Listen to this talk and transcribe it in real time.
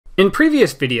In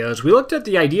previous videos, we looked at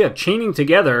the idea of chaining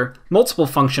together multiple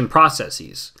function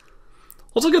processes.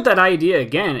 Let's look at that idea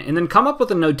again and then come up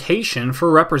with a notation for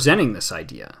representing this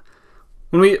idea.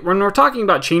 When we're talking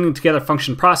about chaining together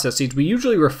function processes, we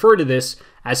usually refer to this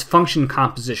as function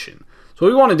composition. So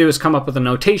what we want to do is come up with a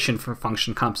notation for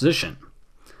function composition.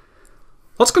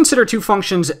 Let's consider two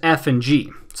functions f and g.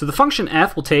 So the function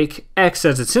f will take x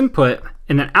as its input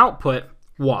and then output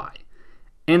y.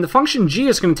 And the function g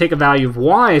is going to take a value of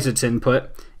y as its input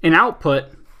and output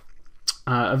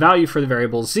a value for the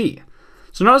variable z.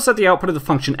 So notice that the output of the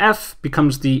function f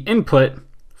becomes the input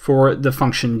for the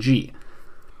function g.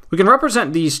 We can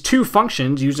represent these two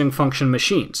functions using function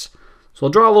machines. So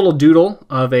we'll draw a little doodle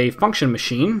of a function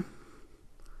machine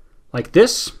like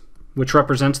this, which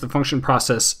represents the function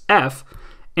process f.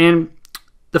 And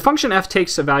the function f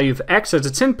takes a value of x as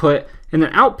its input and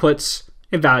then outputs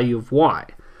a value of y.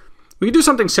 We can do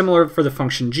something similar for the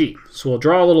function g. So we'll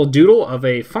draw a little doodle of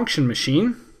a function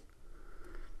machine,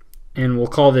 and we'll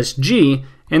call this g,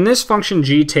 and this function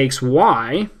g takes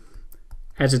y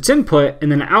as its input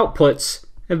and then outputs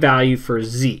a value for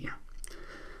z.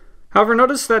 However,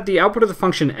 notice that the output of the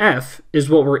function f is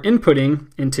what we're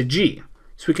inputting into g.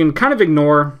 So we can kind of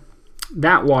ignore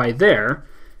that y there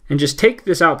and just take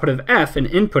this output of f and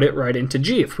input it right into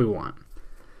g if we want.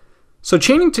 So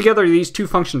chaining together these two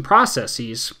function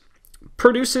processes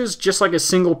produces just like a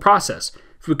single process.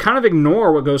 If we kind of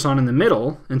ignore what goes on in the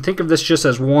middle and think of this just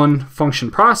as one function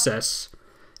process,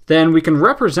 then we can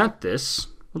represent this.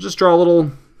 We'll just draw a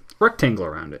little rectangle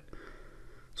around it.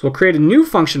 So we'll create a new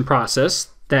function process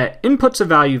that inputs a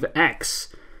value of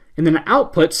x and then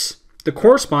outputs the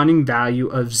corresponding value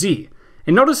of z.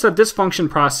 And notice that this function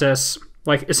process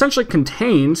essentially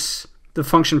contains the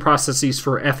function processes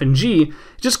for f and g.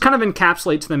 It just kind of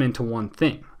encapsulates them into one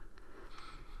thing.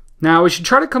 Now we should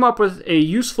try to come up with a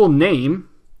useful name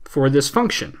for this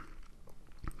function.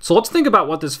 So let's think about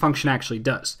what this function actually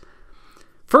does.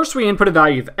 First, we input a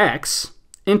value of x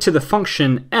into the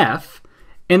function f,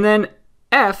 and then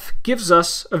f gives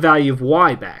us a value of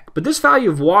y back. But this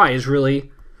value of y is really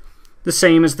the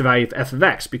same as the value of f of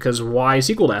x because y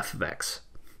is equal to f of x.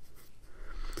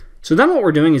 So then what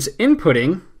we're doing is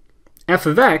inputting f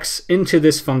of x into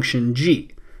this function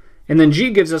g, and then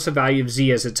g gives us a value of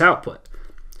z as its output.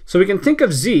 So we can think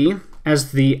of z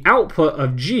as the output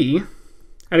of g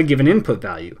at a given input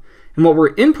value. And what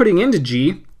we're inputting into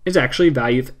g is actually a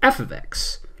value of f of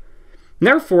x. And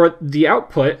therefore, the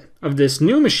output of this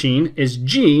new machine is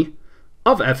g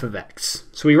of f of x.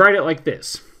 So we write it like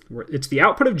this. It's the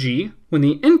output of g when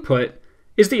the input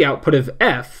is the output of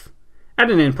f at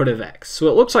an input of x. So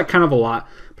it looks like kind of a lot,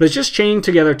 but it's just chaining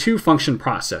together two function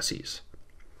processes.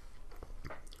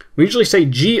 We usually say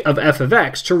g of f of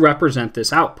x to represent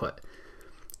this output.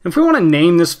 If we want to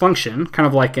name this function, kind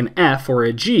of like an f or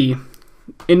a g,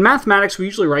 in mathematics we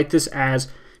usually write this as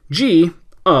g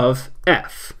of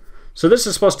f. So this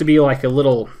is supposed to be like a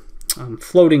little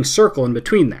floating circle in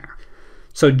between there.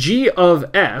 So g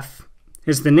of f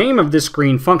is the name of this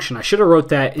green function. I should have wrote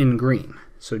that in green.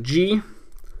 So g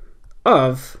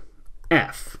of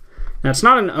f. Now it's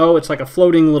not an O, it's like a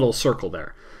floating little circle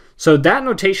there. So that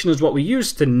notation is what we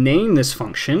use to name this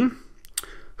function,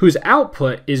 whose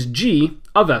output is g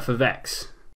of f of x.